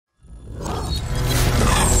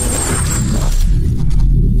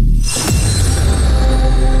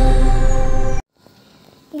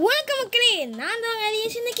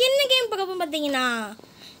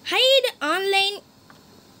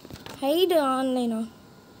Hide ஆன்லைனா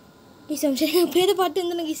guys பேரை பார்த்து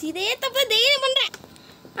இருந்தேன் கைஸ். இதே தப்பு தைரியம் பண்ணுறேன்.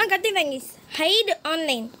 கற்றுக்கிட்டேன் கைஸ். Hide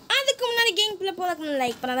online. அதுக்கு முன்னாடி கேம்குள்ளே போகிறதுக்கு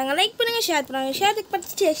லைக் பண்ணாதாங்க. லைக் பண்ணுங்கள், ஷேர் பண்ணுங்கள்,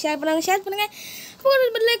 ஷேர் பண்ணுங்கள். ஒரு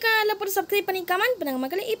பெல்லைக்கானில் போட்டு சப்ஸ்கிரைப் பண்ணி கமெண்ட் பண்ணுங்கள்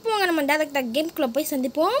மக்களே. இப்போ நம்ம டேரெக்டாக கேம்குள்ளே போய்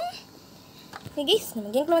சந்திப்போம். கைஸ் நம்ம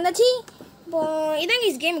கேம்குள்ளே வந்தாச்சு. இப்போது இதான்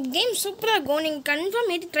கைஸ் கேம் சூப்பராக இருக்கும். நீங்கள்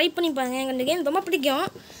கன்ஃபார்ம் ஏற்றி ட்ரை பண்ணி பாருங்கள். எனக்கு இந்த கேம் ரொம்ப பிடிக்கும்.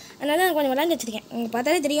 அதனால தான் கொஞ்சம் விளாண்டு வச்சுருக்கேன். உங்களுக்கு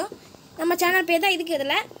பார்த்தாலே தெரியும். நம்ம சேனல் பேர் தான் இதுக்கு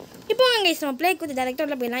இதில். இப்போ கைஸ் நம்ம ப்ளே கொடுத்து டேரெக்டாக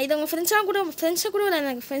உள்ள போயிடலாம். இது உங்கள் ஃப்ரெண்ட்ஸாக கூட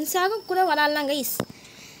எனக்கு ஃப்ரெண்ட்ஸாக கூட விளாட்லாம் கைஸ்.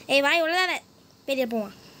 வாய் உள்ளதார பெரிய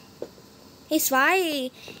போவான் கைஸ். வாய்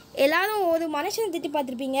எல்லோரும் ஒரு மனுஷனை திட்டி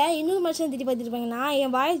பார்த்துருப்பீங்க, இன்னொரு மனுஷனை திட்டி பார்த்துருப்பாங்க. நான்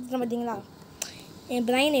என் வாய் திட்டுறேன் பார்த்தீங்களா? என்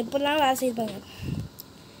பிரைன் எப்படிலாம் வேலை செய்யிருப்பாங்க.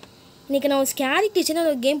 இன்றைக்கி நான் ஒரு ஸ்கேரி டீச்சர்னு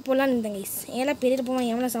ஒரு கேம் போடலான்னு இருந்தேன் கைஸ். ஏன்னா பெரிய போவான்.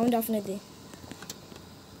 எவ்வளோ சவுண்ட் ஆஃப் பண்ணுது?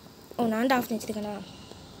 நான் ஆஃப் பண்ணி வச்சுருக்கேண்ணா.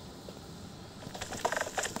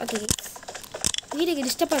 ஓகே கைஸ், வீடியோக்கு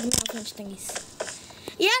டிஸ்டர்ப் ஆகுதுன்னு ஆஃப் பண்ணி வச்சுட்டேன் கைஸ்.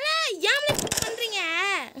 ஏன் பண்ணுறீங்க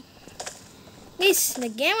கைஸ்? இந்த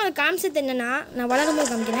கேமோட கான்செப்ட் என்னென்னா, நான் வளரும்போது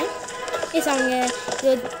காமிக்கிறேன் கைஸ். அவங்க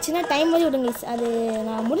இது சின்ன டைம் மாதிரி விடுங்க கைஸ். அது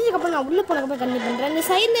நான் முடிஞ்சதுக்கப்புறம் நான் உள்ளே போனதுக்கப்புறம் கண்டிப்பாக பண்ணுறேன். இந்த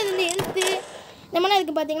சைடில் இருந்து எழுத்து இந்த மாதிரிலாம்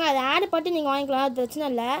இருக்குது பார்த்தீங்களா? அது ஆடு பாட்டு நீங்கள் வாங்கிக்கலாம், அது பிரச்சனை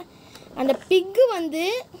இல்லை. அந்த பிக்கு வந்து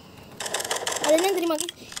அது என்ன தெரியுமா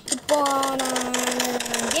கைஸ்? இப்போது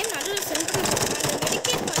நான் கேம் நடுவில் சென்டர்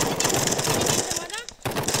மெடிக்கேட் வந்து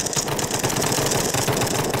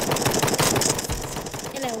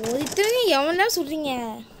ஒருத்தவங்க எவன்லாம் சொல்கிறீங்க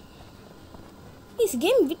கைஸ்?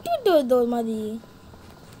 கேம் விட்டு வருது ஒரு மாதிரி.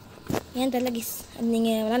 ஏன் தெரியல கைஸ். அது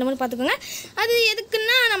நீங்கள் விளாட மாதிரி பார்த்துக்கோங்க. அது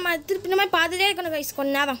எதுக்குன்னா நம்ம திருப்பி இந்த மாதிரி பார்த்துட்டே இருக்கணும் கைஸ்.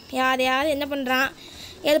 கொஞ்ச நேரம் யார் என்ன பண்ணுறான்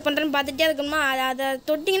எது பண்ணுறான்னு பார்த்துட்டே இருக்கணுமா? அதை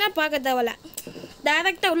தொட்டிங்கன்னா பார்க்க தேவையில்ல,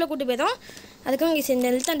 டேரெக்டாக உள்ளே கூட்டு போயிடும். அதுக்கும் கைஸ் இந்த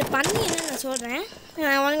எழுத்து அந்த பண்ணி என்னன்னு நான் சொல்கிறேன்.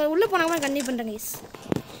 அவங்க உள்ளே போனாமல் கண்டிப்பாக பண்ணுறேன் கைஸ்.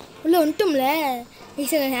 உள்ளே வந்துட்டோம்ல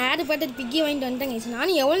கைஸ். ஆடு பாட்டு பிக்கி வாங்கிட்டு வந்துட்டேன் கைஸ்.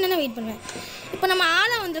 நானும் எவ்வளோ நேரம் வெயிட் பண்ணுவேன். இப்போ நம்ம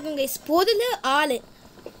ஆளாக வந்திருக்கோம் கைஸ். பொருள் ஆள்.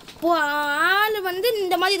 இப்போது ஆள் வந்து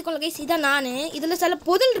இந்த மாதிரி இருக்கும்ல கைஸ். இதான் நான். இதில் சில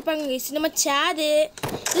பொருள் இருப்பாங்க கைஸ். இந்த மாதிரி சேரு.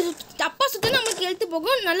 இது தப்பாக சுற்றினா நம்மளுக்கு எழுத்து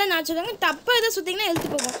போகும். நல்லா நான் சொல்லுவாங்க. தப்பாக எதாவது சுற்றிங்கன்னா எழுத்து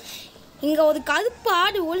போகும். இங்கே ஒரு கருப்பு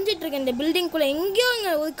ஆடு ஒழிஞ்சிட்ருக்கு இந்த பில்டிங்குள்ளே. எங்கேயோ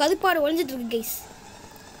இங்கே ஒரு கருப்பு ஆடு ஒழிஞ்சிட்ருக்கு கைஸ்.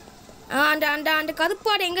 அந்த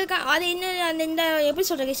கருப்பாடு எங்கே இருக்கா? அது என்ன அந்த இந்த எப்படி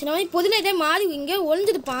சொல்கிற கைஸ்? இந்த மாதிரி பொதுவில் இதே மாறி இங்கே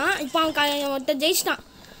ஒழிஞ்சிருப்பான். இப்போ அவன் ஒருத்தர் ஜெயிச்சிட்டான்.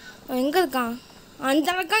 அவன் எங்கே இருக்கான்? அந்த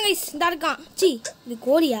இருக்கான் கைஸ். இந்த இருக்கான். இது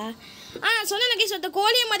கோழியா? சொன்னேன் கைஸ். ஒருத்தர்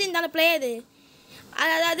கோழியை மாதிரி இருந்தாலும் பிளேயரு.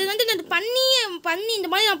 அது வந்து இந்த பண்ணி இந்த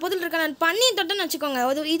மாதிரி நான் பொருள் இருக்கேன். நான் பண்ணியை தொட்டேன்னு வச்சுக்கோங்க,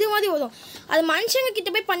 ஒரு இது மாதிரி வரும். அது மனுஷங்க கிட்ட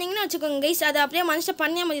போய் பண்ணிங்கன்னு வச்சுக்கோங்க கைஸ். அது அப்படியே மனுஷன்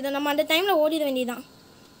பண்ணிய மாதிரி தான். நம்ம அந்த டைமில் ஓடிட வேண்டியதான்.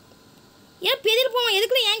 ஏன் பெரிய போவோம்?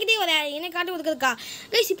 எதுக்குள்ள என்கிட்டே வர என்ன காட்டு கொடுக்குறதுக்கா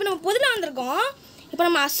கைஸ்? இப்போ நம்ம பொருளாக வந்திருக்கோம். இப்போ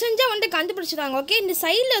நம்ம அசஞ்சா வந்துட்டு கண்டுபிடிச்சிடுவாங்க. ஓகே, இந்த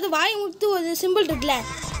சைடில் அது வாய் முத்து ஒரு சிம்பிள் இருக்குல்ல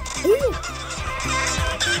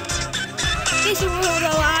கைஸ்.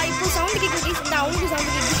 இப்போ சவுண்டு கேட்குது கைஸ். இந்த அவனுக்கு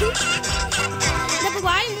சவுண்டு கேட்குது. இப்போ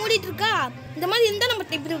வாய் மூடிட்டு இருக்கா? இந்த மாதிரி இருந்தால் நம்ம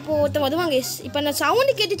இப்படி இப்போ ஒருத்தர் வருவாங்க கைஸ். இப்போ அந்த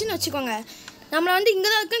சவுண்டு கேட்டுச்சுன்னு வச்சுக்கோங்க, நம்மளை வந்து இங்கே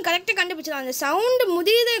தான் இருக்குன்னு கரெக்டாக கண்டுபிடிச்சிடலாம். அந்த சவுண்டு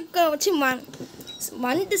முதியதை வச்சு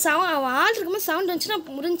வந்துட்டு ஆள் இருக்கும்போது சவுண்ட் வந்துச்சுன்னா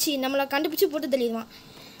முடிஞ்சு நம்மளை கண்டுபிடிச்சி போட்டு தெளிவான்.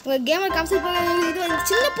 உங்கள் கேமர் காமிச்சு இது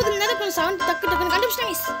சின்ன புதுல கொஞ்சம் சவுண்ட் டக்குன்னு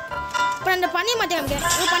கண்டுபிடிச்சிட்டாங்க கைஸ். இப்போ அந்த பண்ணியை மாற்றிட்டேன்.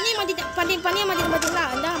 பண்ணியை மாற்றிட்டேன் பார்த்தீங்களா?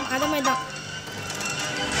 அதான் அதை மாதிரி தான்.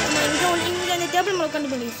 நம்ம இங்கே அந்த டேபிள் மேலே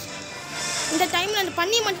உட்காந்து போய் இந்த டைமில் அந்த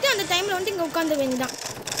பண்ணியை மாற்றிட்டு அந்த டைமில் வந்து இங்கே உட்காந்து வேண்டியதான்.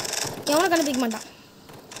 எவனை கண்டுபிடிக்க மாட்டான்.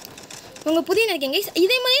 உங்கள் புதிய நினைக்கேன் கைஸ்.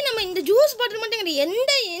 இதே மாதிரி நம்ம இந்த ஜூஸ் பாட்டில் மட்டும்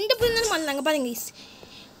கிடையாது, எந்த புது இருந்தாலும் மாறலாங்க பாருங்க கைஸ்.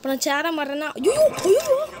 இப்போ நான் சேராக மாறுறேன்னா ஐயோ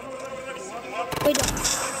போயிட்டோம்.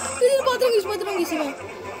 இது பார்த்துருவோம் கைஸ். இவன்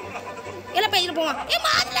எல்லாம் பையில போவான்.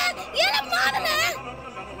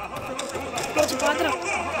 போச்சு பாத்திரம்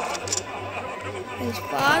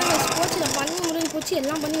பாருங்க. போச்சு பண்ணி முடிஞ்சு போச்சு.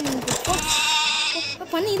 எல்லாம் பண்ணி முடிஞ்சு போச்சு.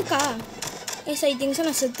 பண்ணி இருக்கா எஸ்? ஐ திங்க்ஸோ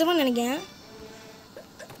நான் செத்துருவேன்னு நினைக்கிறேன்.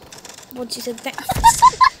 போச்சு, செத்தேன்.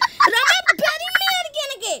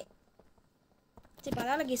 சரி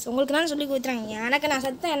பரவாயில்ல கேஸ். உங்களுக்கு தான் சொல்லி கொடுத்துறாங்க. எனக்கு நான்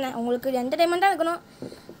செத்தேன் என்ன? உங்களுக்கு என்டர்டைன்மெண்ட்டாக இருக்கணும்.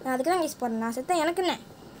 நான் அதுக்கு தான் கேஸ் போடுறேன். நான் செத்தேன் எனக்கு என்ன?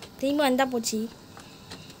 திரும்பி வந்தால் போச்சு.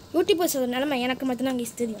 யூடியூபர்ஸ் ஒரு நிலமை எனக்கு மட்டும்தான்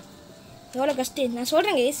கேஸ் தெரியும். எவ்வளோ கஷ்டம் நான்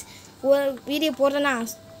சொல்கிறேன் கேஸ். ஒரு வீடியோ போடுறேன்னா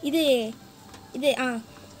இது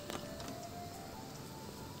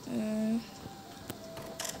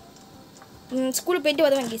ஸ்கூலுக்கு போய்ட்டு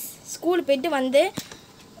வருவேன் கேஸ். ஸ்கூலுக்கு போய்ட்டு வந்து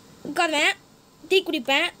உட்காருவேன், டீ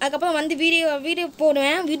குடிப்பேன். அதுக்கப்புறம் வந்து வீடியோ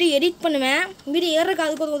போடுவேன், வீடியோ எடிட் பண்ணுவேன். வீடியோ ஏறுறதுக்கு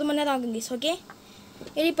அதுக்கு ஒரு மணி நேரம் ஆகும் கேஸ். ஓகே,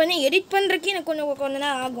 எடிட் பண்ணுறதுக்கு எனக்கு கொஞ்சம்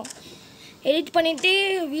நேரம் ஆகும். எடிட் பண்ணிவிட்டு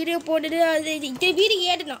வீடியோ போட்டுட்டு அது வீடியோ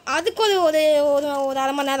ஏற்றணும். அதுக்கு ஒரு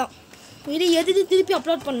அரை மணி நேரம் வீடியோ எடுத்து திருப்பி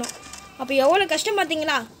அப்லோட் பண்ணணும். அப்போ எவ்வளோ கஷ்டம்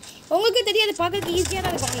பார்த்தீங்களா? உங்களுக்கு தெரியாது, பார்க்கறதுக்கு ஈஸியாக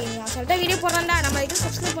தான் இருக்கும். அசால்ட்டாக வீடியோ போடுறாண்டா, நம்ம இதுக்கு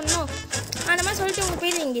சப்ஸ்கிரைப் பண்ணணும், அந்த மாதிரி சொல்லிட்டு உங்களுக்கு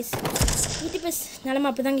போயிடுவீங்க கேஸ். யூடியூபர்ஸ் நிலமை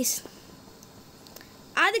அப்படி தான் கேஸ்.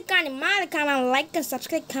 அதுக்கான லைக் அண்ட்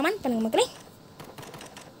சப்ஸ்கிரைப் கமெண்ட் பண்ணுங்கள் மக்களே.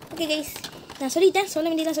 ஓகே கைஸ், நான் சொல்லிட்டேன், சொல்ல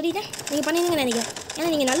வேண்டியதான் சொல்லிட்டேன். நீங்கள் பண்ணிடுங்கன்னு நினைக்கிறேன். ஏன்னா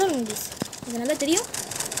நீங்கள் நல்லவங்க கைஸ், எனக்கு நல்லா தெரியும்.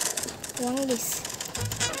 வாங்க கைஸ்,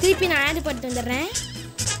 திருப்பி நான் ஆட் பண்ணிட்டு வந்துடுறேன்.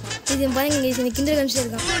 இது பாருங்க கைஸ், இந்த கிண்டர் கமிச்சு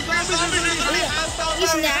இருக்கான்.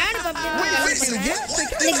 இந்த ஆடு பார்த்து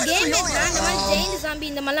இந்த கேம் இந்த மாதிரி ஜெயிண்ட் சாம்பி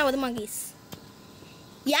இந்த மாதிரிலாம் வருமா கைஸ்?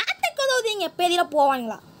 யார்கிட்ட உதவுதீங்க பெரிய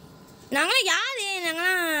போவாங்களா? நாங்களாம் யாரு?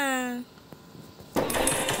 நாங்களாம்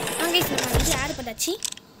கைஸ் இது ஆட் பண்ணாச்சு.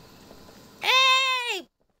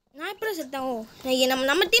 நான் இப்போ செத்தேன். ஓ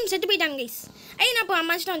நம்ம டீம் செட்டு போயிட்டாங்க கைஸ். நான் இப்போ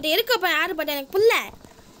அம்மாச்சிட்டு வந்துட்டு எதுக்கு அப்போ ஆட் பண்ணேன் எனக்கு புல்ல.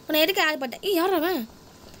 இப்போ நான் எதுக்கு ஆட் பண்ணேன்? யார் அவன்?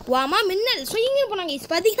 வாமா மின்னல் சுயிங்க போனாங்க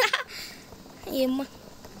கைஸ். பார்த்தீங்களா? ஏம்மா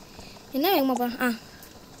என்ன வேகமா போகிறான்.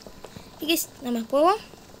 கைஸ் நம்ம போவோம்.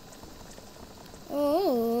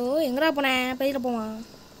 எங்கடா போனேன்? பெரிய போவான்.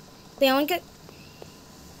 இப்போ அவனுக்கு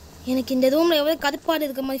எனக்கு இந்த ரூமில் எவ்வளோ கடுப்பாடு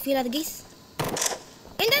இருக்கிற மாதிரி ஃபீல் ஆகுது கைஸ்.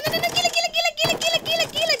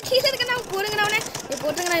 கீழே இருக்கா போடுங்கடா அவனை.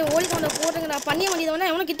 போட்டுங்கடா ஓடிக்கொண்ட போட்டுங்கடா. பண்ணிய மாட்டியவனா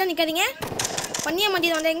எவனும் கிட்ட நிற்காதீங்க. பண்ணிய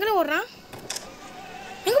மாட்டியவன் எங்கே ஓடுறான்?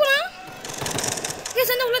 எங்கே போகிறான்?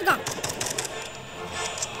 சண்டை உள்ள இருக்கான்.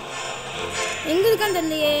 எங்கே இருக்கான்னு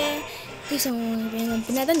தெரியலையே ப்ளீஸ். அவன்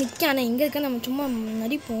பின்னாடி தான் நிற்கானே. எங்கே இருக்கான்னு நம்ம சும்மா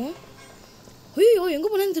நடிப்போம். ஐயோ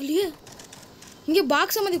எங்கே போனான்னு தெரியலையே. இங்கே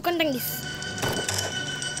பாக்ஸை மாதிரி உட்காந்துட்டாங்க ப்ளீஸ்.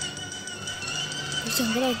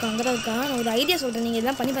 அங்கே தான் இருக்கான். நான் ஒரு ஐடியா சொல்கிறேன், நீங்கள்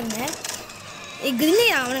இதெல்லாம் பண்ணி பாருங்க.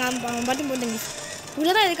 கிரில்லையா அவன் பாட்டும் போட்டேங்க.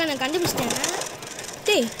 இவ்வளோ தான் இருக்கா, நான் கண்டுபிடிச்சிட்டேன்.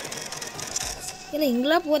 டேய் இல்லை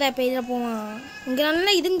இங்கெல்லாம் போதா? இப்போ இதில் போவான். இங்கே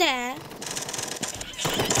நல்லா இருந்த.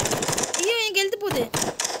 ஐயோ எனக்கு எழுத்து போகுது.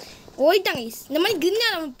 ஓடிட்டாங்க கைஸ். இந்த மாதிரி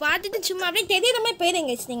கிரினேட் நம்ம பார்த்துட்டு சும்மா அப்படியே தெரியாத மாதிரி போயிடுங்க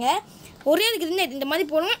கைஸ். நீங்கள் ஒரே ஒரு கிரினேட் இந்த மாதிரி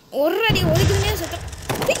போடுங்க. ஒரு கிரினேட் சுத்தம்.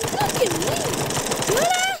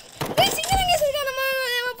 நம்ம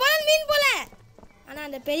போல மீன் போல. ஆனால்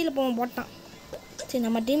அந்த பெரியில் போட்டான். சரி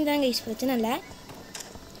நம்ம டீம் தான் கைஸ், பிரச்சனை இல்லை.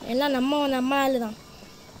 எல்லாம் நம்ம ஆள் தான்.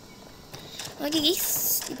 ஓகே கைஸ்,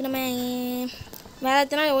 இப்போ நம்ம வேறு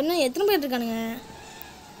எத்தனை பேர் இருக்கானுங்க?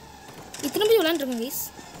 இத்தனை பேர் விளாண்டுருக்கோம் கைஸ்.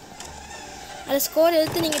 அதில் ஸ்கோர்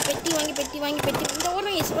எடுத்து நீங்கள் பெட்டி வாங்கி இந்த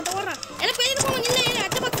ஓடுறேன் கைஸ். ஓடுறான் எல்லாம் பெரிய போவோம். இல்லை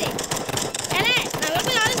அட்டை பாக்ஸே ஏலே நான் எவ்வளோ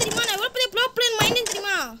பெரிய ஆளும் தெரியுமா? நான் எவ்வளோ பெரிய ப்ளோ பிளேன் மைண்டு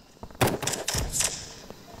தெரியுமா?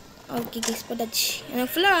 ஓகே கைஸ் போட்டாச்சு.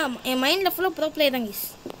 எனக்கு ஃபுல்லாக என் மைண்டில் ஃபுல்லாக ப்ரோ பிளேயர் தான் கைஸ்.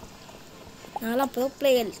 நான்லாம் ப்ரோ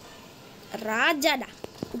பிளேயர் ராஜாடா.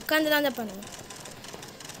 உட்காந்து தான் பண்ணுவேன்.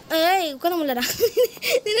 உட்காந்து முடியலடா.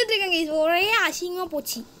 நின்றுட்டுருக்கேன் கைஸ். ஒரே அசிங்கமாக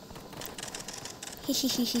போச்சு.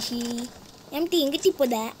 எம்டி எங்கிட்டி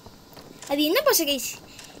போத? அது என்ன பாஷை கைஸ்?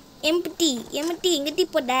 எம்டி எங்கிட்டி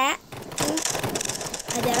போத?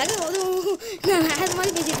 அது அழகாக நான் வேறு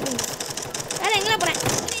மாதிரி பேசிட்டு இருக்கேன். வேறு எங்கே போகிறேன்?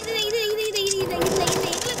 இது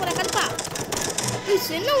எங்கே போகிறேன்? கருப்பா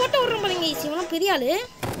என்ன ஓட்ட விட்றோம் பாருங்க கைஸ். இவனும் பெரிய ஆள்.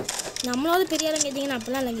 நம்மளாவது பெரிய ஆளுன்னு கேட்டிங்கன்னா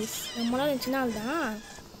அப்படிலாம் இல்லை கைஸ். நம்மளாவது சின்ன ஆள் தான்.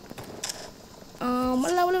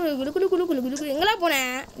 குடு எங்கெல்லாம்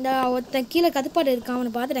போனேன்? இந்த ஒருத்தன் கீழே கதுப்பாடு இருக்கான்,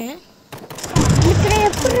 அவனை பார்த்துட்டேன்.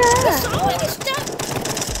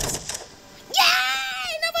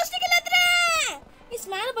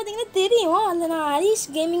 மேலே பார்த்தீங்கன்னா தெரியும். அந்த நான் ஹரிஷ்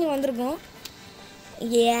கேமிங் வந்திருக்கோம்.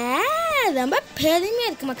 ரொம்ப பெருமையாக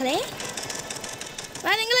இருக்கு மக்களே.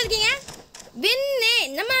 வேற எங்கெல்லாம் இருக்கீங்க? வின்னு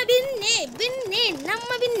நம்ம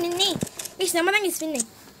தான் கைஸ் வின்னு.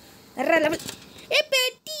 வேற லெவல்.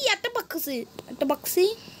 பெட்டி அட்டை பாக்ஸு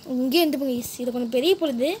இங்கே இருந்துப்போங்க கைஸ். இது கொஞ்சம் பெரிய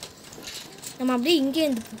பொழுது நம்ம அப்படியே இங்கே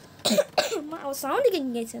இருந்துப்போம். அவள் சவுண்டு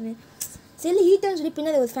கேட்குங்க கைஸ். அது செல்லு ஹீட்டான்னு சொல்லி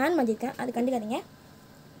பின்னாடி ஒரு ஃபேன் மாட்டியிருக்கேன், அது கண்டுக்காதீங்க.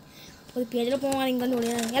 ஒரு பெரியில் போவான், இங்கே வந்து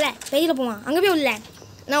ஒழியாங்க. இல்லை பெரியில் போவான், அங்கே போய் உள்ள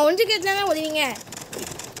நான் ஒன்று கேட்டுலாம் உதவிங்க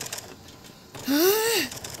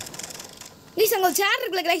ப்ளீஸ். அங்கே ஒரு சேர்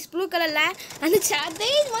இருக்குல்ல கைஸ், ப்ளூ கலரில். அந்த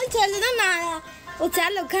அதே மாதிரி சேரில் தான் நான் ஒரு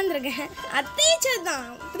சேரில் உட்காந்துருக்கேன். அதே சேர் தான்,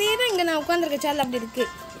 அப்படியே தான் இங்கே நான் உட்காந்துருக்கேன். சேரில் அப்படி இருக்குது.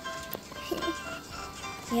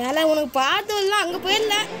 ஏழை உனக்கு பார்த்து வரலாம், அங்கே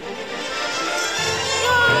போயிடல.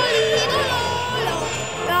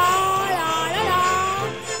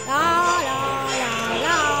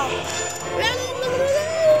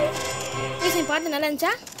 பாட்டு நல்லா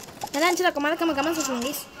இருந்துச்சா மறக்காம கமெண்ட்ஸ் சொல்லுங்க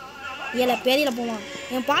கைஸ். ஏழை பேரியில் போவான்.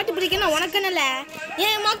 என் பாட்டு பிடிக்கணும் உனக்குன்னு இல்லை,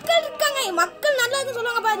 என் மக்கள் இருக்காங்க. என் மக்கள் நல்லா இருக்குன்னு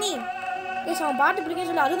சொல்லுவாங்க பாரு நீ கைஸ். அவன் பாட்டு பிடிக்குன்னு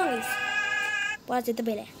சொல்லி அதுதான் கைஸ். பா செத்த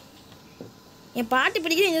பேர என் பாட்டு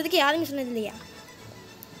பிடிக்குது. இந்த இதுக்கு யாருமே சொன்னது இல்லையா?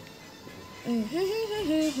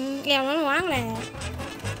 எவனும் வாங்கல.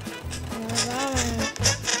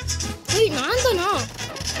 நான் தானா?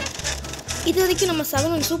 இது வரைக்கும் நம்ம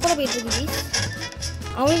 7 சூப்பராக போயிட்டுருக்கு கைஸ்.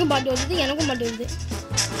 அவனுக்கும் பாட்டு வருது, எனக்கும் பாட்டு வருது.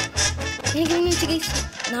 எனக்கு இருந்துச்சு கைஸ்.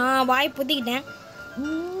 நான் வாய் பொத்திக்கிட்டேன்.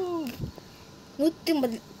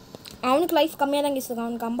 150 அவனுக்கு லைஃப் கம்மியாக தான் கேஸ் இருக்கும்.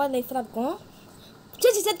 அவனுக்கு 50 லைஃப் தான் இருக்கும்.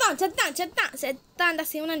 சரி செத்தான்டா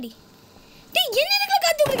சிவனாண்டி. டே என்ன இடத்துல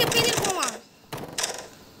காத்து உங்களுக்கு பேர் போவான்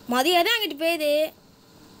மதியம் தான் அங்கிட்டு போயுது.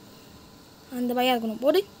 அந்த பையன் இருக்கணும்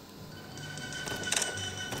போடு.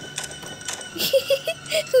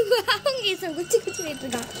 குச்சி போயிட்டு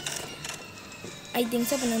இருக்கான். ஐ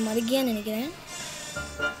திங்க்ஸ் அப்போ நான் மறுகியான்னு நினைக்கிறேன்.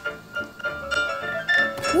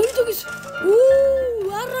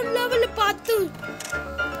 வேற லெவலில் பார்த்து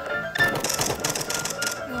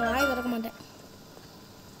நான் வாய் திறக்க மாட்டேன்.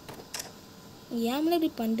 ஏமல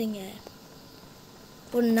இப்படி பண்ணுறீங்க?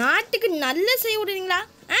 ஒரு நாட்டுக்கு நல்ல செய்ய விடுறீங்களா?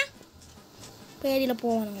 பேடியில்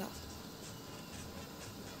போவானுங்களா?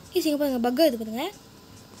 சிங்க பாருங்க பக்கா இது பாருங்க.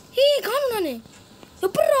 காணும் நான்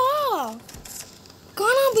எப்படா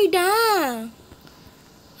காணாம போயிட்டேன்.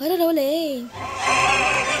 வர லெவலே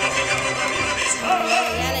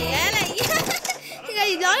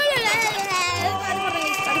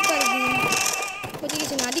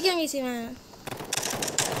அடிக்காங்க சிவன்.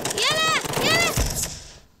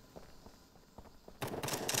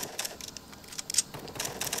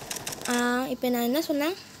 இப்போ நான் என்ன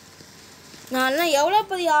சொன்னேன்? நான் எவ்வளோ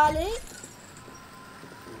பெரிய ஆள்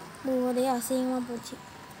ஒரே அசிங்கமாக போச்சு.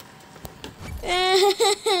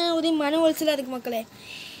 ஒரே மன உளைச்சலாக இருக்குது மக்களே.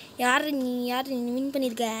 யார் நீ வின்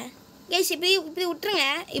பண்ணியிருக்க கேஸ்? இப்படி விட்டுருங்க.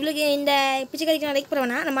 இவளுக்கு இந்த பிச்சைக்கறிக்கு நான் லைக்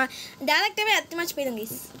பண்ணுவேன்னா நம்ம டேரெக்டாகவே அடுத்த மேட்ச் போயிடும்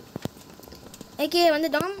கேஸ். ஓகே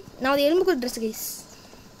வந்துட்டோம். நான் ஒரு எலும்புக்குள் ட்ரெஸ் கேஸ்.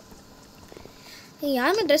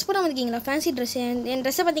 யாருமே ட்ரெஸ் போடாமல் இருக்கீங்களா? Fancy dress. என்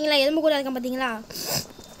ட்ரெஸ்ஸை பார்த்தீங்களா? எலும்புக்குள்ள இருக்கேன் பார்த்தீங்களா?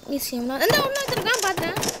 கேஸ் எவ்வளோ அந்த உள்ள வச்சுருக்கான்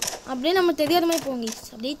பார்த்துறேன். அப்படியே நம்ம தெரியாத மாதிரி போவோம் கேஸ்.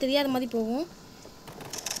 அப்படியே தெரியாத மாதிரி போவோம்.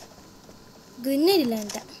 கிரினேட் இல்லை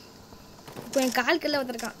என்கிட்ட. இப்போ என் கால் கல்ல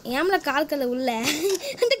வந்துருக்கான். ஏமல கால் கல்ல உள்ள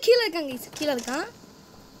அந்த கீழே இருக்கான் கேஸ். கீழே இருக்கான்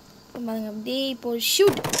பாருங்க. அப்படியே இப்போ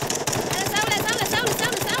ஷூட்.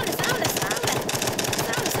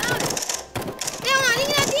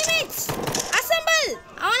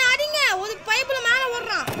 அவனை அடிங்க. ஒரு பைப்பில் மேலே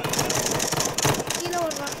ஓடுறான்.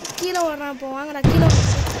 கீழே ஓடுறான். இப்போ வாங்கடா கீழே.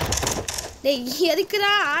 டேய்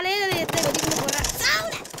எதுக்குடா ஆளே எடுத்து வெடிக்க போகிறேன்.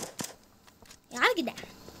 யாருக்கிட்ட?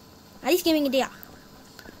 ஐஸ் கேமிங்கிட்டயா?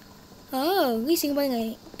 வீசிங்க பாருங்க.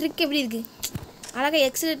 ட்ரிக் எப்படி இருக்குது? அழகாக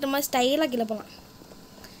எக்ஸலேட்டர் மாதிரி ஸ்டைலாக கீழே போகலாம்.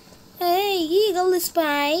 ஈகல்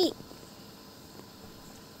ஸ்பை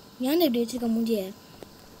ஏன்டா இப்படி வச்சுருக்க மூஞ்சியை?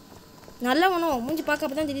 நல்லா வேணும் மூஞ்சி பார்க்க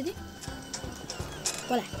அப்போ தான் தெரியுது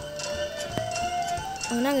போல.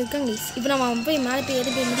 அவன் அங்கே இருக்காங்க கைஸ். இப்போ நம்ம போய் மேலே போய்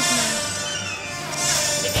எது போய் முடிக்கணும்.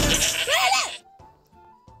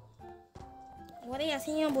 ஒரே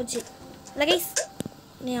அசிங்கமாக போச்சு இல்லை கைஸ்.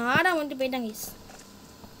 நீ ஆடா வந்துட்டு போயிட்டாங்க கைஸ்.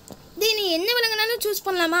 நீ என்ன விலங்குனாலும் சூஸ்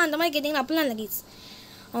பண்ணலாமா அந்த மாதிரி கேட்டிங்கன்னா அப்படிலாம் இல்லை கைஸ்.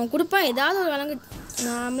 அவன் கொடுப்பான் ஏதாவது ஒரு விலங்கு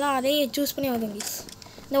நாமளாக அதையே சூஸ் பண்ணி வருவோம் கைஸ்.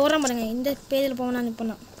 இந்த ஓரம் பாருங்க. இந்த பேஜில் போவேன்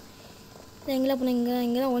நிற்பேன். எங்கே போன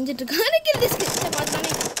இங்கே தான் ஒஞ்சிட்ருக்கான்.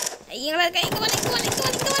 பார்த்தானே எங்களா இருக்கா? இங்கே வர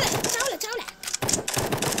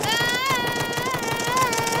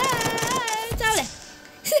சாவல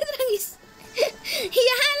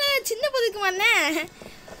ஏன் சின்ன பொதுக்கு வந்தேன்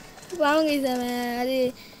பாவங்க கைஸ். அவன் அது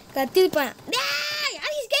கத்திருப்பான்.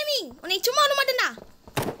 உன்னை சும்மா விட மாட்டேன்டா.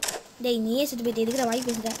 டேய் நீயே சுட்டு போயிட்டு இருக்கிற வாய்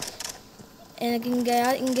பேசுகிறேன். எனக்கு இங்கே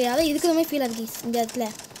யாரும் இருக்கிற மாதிரி ஃபீல் ஆகுது இந்த இடத்துல.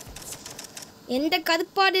 எந்த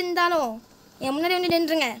கருப்பாடு இருந்தாலும் என் முன்னாடி வந்து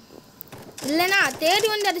நின்றுங்க. இல்லைன்னா தேடி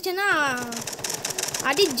வந்து அடிச்சேன்னா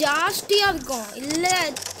அடி ஜாஸ்தியாக இருக்கும். இல்லை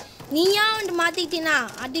நீயா வந்து மாற்றிக்கிட்டீங்கன்னா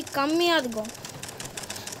அடி கம்மியாக இருக்கும்.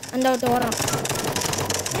 அந்த ஒருத்த ஓரம்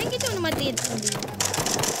என்கிட்ட ஒன்று மாற்றி எடுத்து முடியும்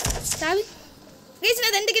சாவி கைஸ்.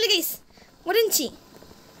 நான் 2 கிலோ கைஸ் முடிஞ்சி.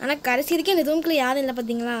 ஆனால் கடைசி வரைக்கும் அந்த ரூம்குள்ளே யாரும் இல்லை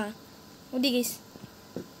பார்த்தீங்களா? முடி கைஸ்.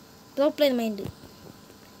 ப்ரோப்ளைன் mind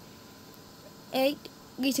eight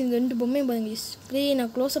guys. இந்த 2 பொம்மையும் பாருங்க கைஸ். அப்படியே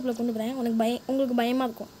நான் க்ளோஸ்அப்பில் கொண்டு போகிறேன். உங்களுக்கு பயமாக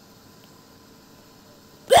இருக்கும்.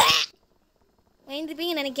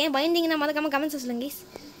 பயந்துருப்பீங்கன்னு நினைக்கிறேன். பயந்தீங்கன்னா மறக்காமல் கமெண்ட்ஸ் சொல்லுங்க கைஸ்.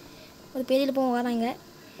 ஒரு பெரியில் போக வராங்க.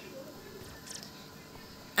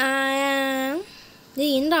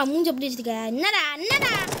 டேய் என்னடா மூஞ்சி அப்படி வச்சுருக்க? என்னடா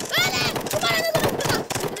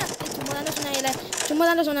சும்மா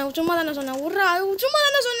தானே சொன்னேன் உர்றா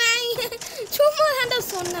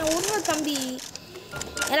தம்பி.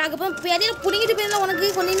 எனக்கு அப்புறம் பெரிய பிடிங்கிட்டு போயிருந்தா உனக்கு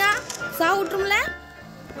கொண்டினா சாக விட்டுரும்ல.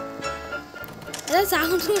 ஏதாவது சாக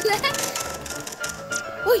விட்டுரும்ல.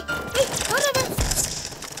 ஓய்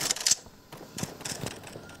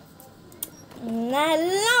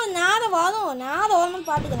எல்லாம் நேரம் வரும்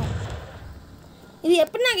பார்த்துக்கிறேன். இது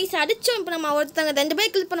எப்படின்னா கைஸ் அடித்தோம். இப்போ நம்ம ஒருத்தங்க 2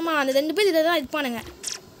 பேர் கிளிக் பண்ணோமா, அந்த 2 பேர் இதை தான் இருப்பானுங்க.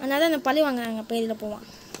 அதனால தான் அந்த பழி வாங்குறாங்க. பேரியில் போவான்.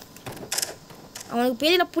 அவனுக்கு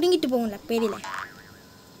பேரியில் பிடுங்கிட்டு போகும்ல பேரியில்.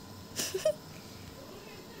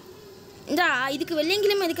 இந்தா இதுக்கு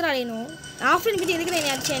வெள்ளியங்கிலுமே இருக்கிறாளேனும் ஆஃப்லைன் பற்றி இருக்கிறேன்.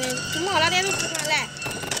 அடிச்சேன் சும்மா விளாடையாவது விட்டுருக்கலாம்ல.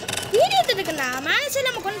 பார்த்துட்டு இருக்கேன்டா மேனேஜர்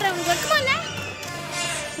நம்ம கொண்டு உனக்கு வெக்கமா இல்லை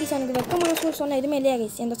கைஸ் எனக்கு வெக்கமான ஸ்கூல் சொன்ன எதுவுமே இல்லையா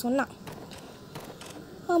கைஸ் என்கிட்ட சொன்னான்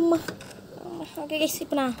ஆமாம் ஓகே கைஸ்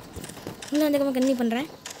இப்போ நான் இன்னும் அந்த பக்கம் கன்னியூ பண்ணுறேன்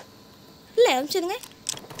இல்லை அனுப்பிச்சிடுங்க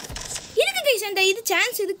இருக்குது கைஸ் அந்த இது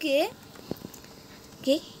சான்ஸ் இருக்குது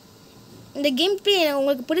ஓகே இந்த கேம் ப்ளே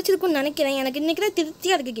உங்களுக்கு பிடிச்சிருக்குன்னு நினைக்கிறேன் எனக்கு இன்றைக்கி தான்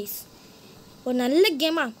திருப்தியாக இருக்குது கைஸ் ஒரு நல்ல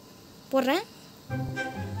கேமாக போடுறேன்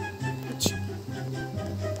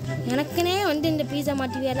எனக்குனே வந்து இந்த பீஸா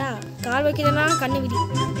மாட்டிவியாலா கால் வைக்கிறதெல்லாம் கண்ணு விடி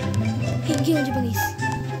எங்கேயும் வந்து கைஸ்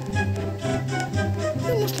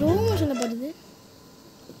ஸ்லோ மோஷனில் படுது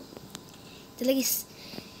இதில் கைஸ்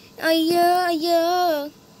ஐயோ ஐயோ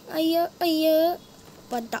ஐயோ ஐயோ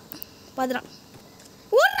பதுறான்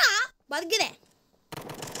ஓடுறா பதுக்குறேன்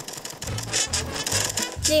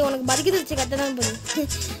டேய் உனக்கு பதுக்கிது வச்சு கத்த தான் போகுது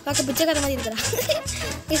பார்க்க பிச்சை கதை மாதிரி இருக்கிறா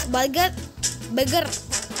கைஸ் பர்கர்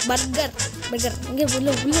இங்கே உள்ள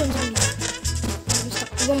வந்து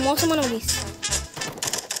ரொம்ப மோசமான கைஸ்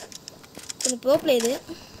கொஞ்சம் ப்ரோ பிளே இது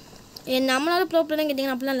நம்மளால ப்ரோ பிளேன்னு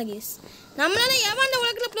கேட்டிங்கன்னா அப்படிலாம் இல்லை கைஸ் நம்மளால எவன் அந்த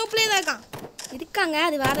உலகத்தில் ப்ரோ பிளே தான் இருக்காங்க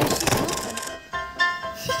அது வேற விஷயம்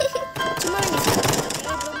சும்மா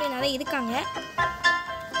ப்ரோ பிளே நிறைய இருக்காங்க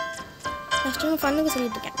ஃபஸ்ட் டைம் ஃபன்னுக்கு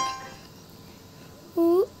சொல்லிட்டு இருக்கேன்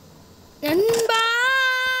நண்பா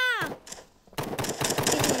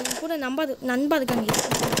கூட நண்பா இருக்காங்க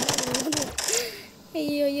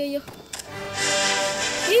ஐயோ ஐயோ ஐயோ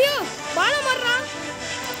ஐயோ பால மாறுறான்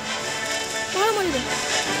பால மாறிடு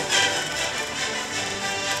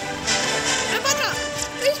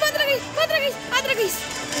பாத்திரா கைஸ்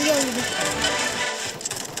இங்கே வந்து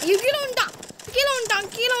ஐயோ கீழே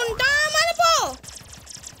வந்துட்டான் மேலே போ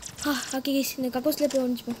ஓகே கைஸ் இந்த கக்கோஸில் போய்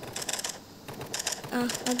வந்துச்சுப்போம்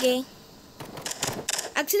ஓகே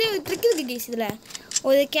ஆக்சுவலி ஒரு ட்ரிக் இருக்குது கைஸ் இதில்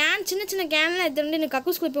ஒரு சின்ன கேன்லாம் எடுத்து வந்து எனக்கு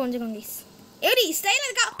கக்கூஸ்குள்ளே போய் வந்துருக்காங்க கைஸ் எப்படி ஸ்டைலாக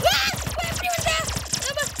இருக்கா எப்படி வந்தா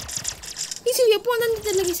ஈஸி எப்போ வந்தான்னு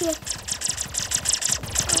தெரியல கைஸில்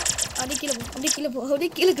அப்படியே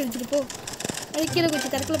கீழே கழிச்சிட்டு போ அப்படியே கீழே கழிச்சு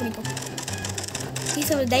தற்கொலை பண்ணிப்போம்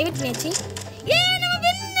ஈஸி அவள் டைவர்ட் பண்ணியாச்சு நம்ம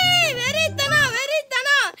வின்னு வெரி தானா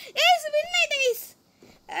ஏஸ் வின் ஆயிட்டேன் கைஸ்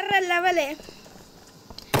வேற லெவலு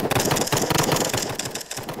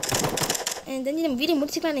எனக்கு தெரிஞ்சு நம்ம வீடியோ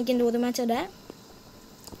முடிச்சுக்கலாம் எனக்கு இந்த ஒரு மேட்சோட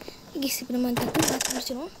கைஸ் இப்போ நம்ம டக்குனு மேட்ச்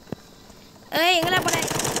முடிச்சிடும் எங்களா போகிறேன்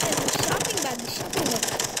ஷாப்பிங் பேக்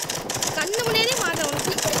கண்ணு முன்னாடியே மாட்டேன்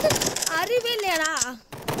உனக்கு அறிவே இல்லையாடா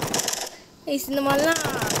கைஸ் இந்த மாதிரிலாம்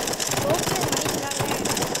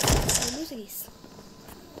கைஸ்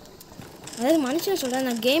அதாவது மனுஷனை சொல்கிறேன்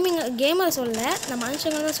நான் கேமரை சொல்லலை நான்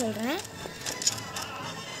மனுஷங்க தான் சொல்கிறேன்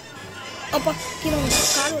அப்பா கீழே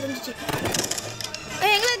கால் உடஞ்சிச்சு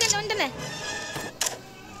எங்களை இந்த வந்துட்டேன்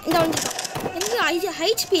இந்த வந்துட்டான் எனக்கு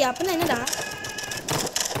ஹைச்பி அப்படின்னா என்னடா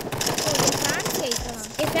ஃபேன்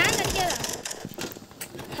ஃபேன் அடிக்காதா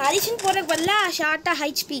ஹரிஷன் போடுற பதிலா ஷார்ட்டாக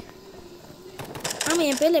ஹைச்பி ஆமாம்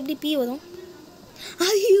என் பேரில் எப்படி பி வரும்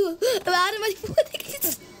ஐயோ வேறு மாதிரி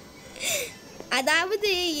போகுது அதாவது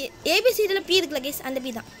ஏபிசிடியில் பி இருக்குல்ல கேஸ் அந்த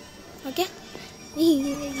பி தான் ஓகே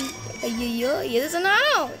ஐயோ எது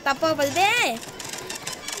சொன்னாலும் தப்பாக பார்த்துட்டே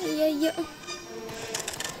ஐயோ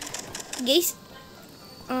கேஸ்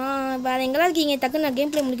வேறு எங்கெல்லாம் இருக்கீங்க டக்குன்னு நான்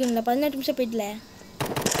கேம் ப்ளே முடிக்கணும்ல 18 நிமிஷம் போயிட்டல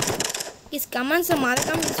கேஸ் கமெண்ட்ஸில்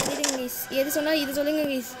மறக்காமல் சொல்லிடுங்க கேஸ் எது சொன்னாலும் இது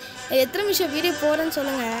சொல்லுங்கள் கேஸ் எத்தனை நிமிஷம் வீடியோ போடுறேன்னு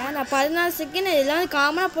சொல்லுங்கள் நான் 14 செகண்ட் எல்லாம்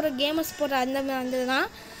காமனாக போடுற கேமர்ஸ் போடுற அந்த தான்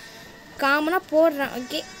காமனாக போடுறேன்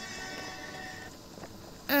ஓகே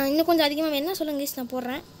இன்னும் கொஞ்சம் அதிகமாக வேணா சொல்லுங்கள் கேஸ் நான்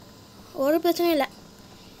போடுறேன் ஒரு பிரச்சனையும் இல்லை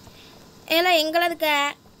ஏன்னா எங்களை இருக்க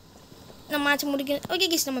நம்ம மேட்ச் முடிக்கணும் ஓகே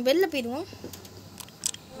கேஸ் நம்ம வெளில போயிடுவோம்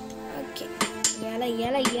ஓகே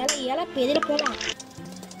ஏழை பெரிய போகலாம்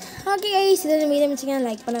ஓகே கைஸ் இதை மீது மிச்சிங்கன்னா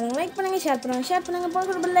லைக் பண்ணுங்கள் ஷேர் பண்ணுங்கள்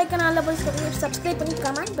போகிற பெல் ஐக்கான் நல்லா போய் சப்ஸ்கிரைப் பண்ணி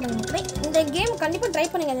கமெண்ட் பண்ணுங்கள் இந்த கேம் கண்டிப்பாக ட்ரை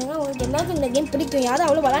பண்ணுங்க உங்களுக்கு எல்லாருக்கும் இந்த கேம் பிடிக்கும் யாரும்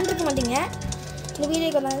அவ்வளோ விளாண்டுருக்க மாட்டீங்க இந்த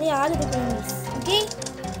வீடியோக்கு வந்து யாரும் பிடிக்கும்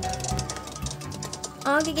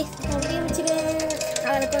ஓகே கைஸ் வீடியோ வச்சுருக்கேன்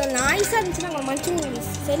அதில் கொஞ்சம் நாய்ஸாக இருந்துச்சுன்னா உங்களை மனுஷங்க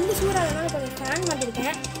செல்லு சூடாகிறதுனால கொஞ்சம் ஃபேன்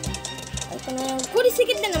மாட்டிருக்கேன் அதுக்கு நான் கூடி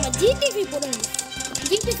சீக்கிரத்தில் நம்ம ஜிடிவி போடுங்க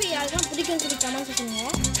ஜிடிவி யாருக்கும் பிடிக்கும்னு சொல்லி கமெண்ட்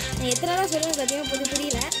சொல்லுங்கள் நான் எத்தனை தான் சொல்லுவேன் சத்தியமாக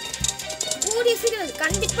புரியல கூடிய சீக்கிரம்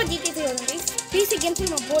கண்டிப்பாக ஜிடிவி வரும் கைஸ் பிசி கேம்ஸ்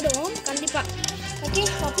நம்ம போடுவோம் கண்டிப்பாக ஓகே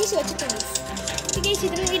நான் பிசி வச்சுக்கோங்க ஓகே கைஸ்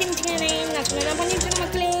இது வீடியோ வச்சுக்கேன் நான் சொன்னதான் பண்ணிட்டு இருக்கேன்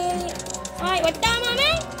மக்களே வட்டாமாமே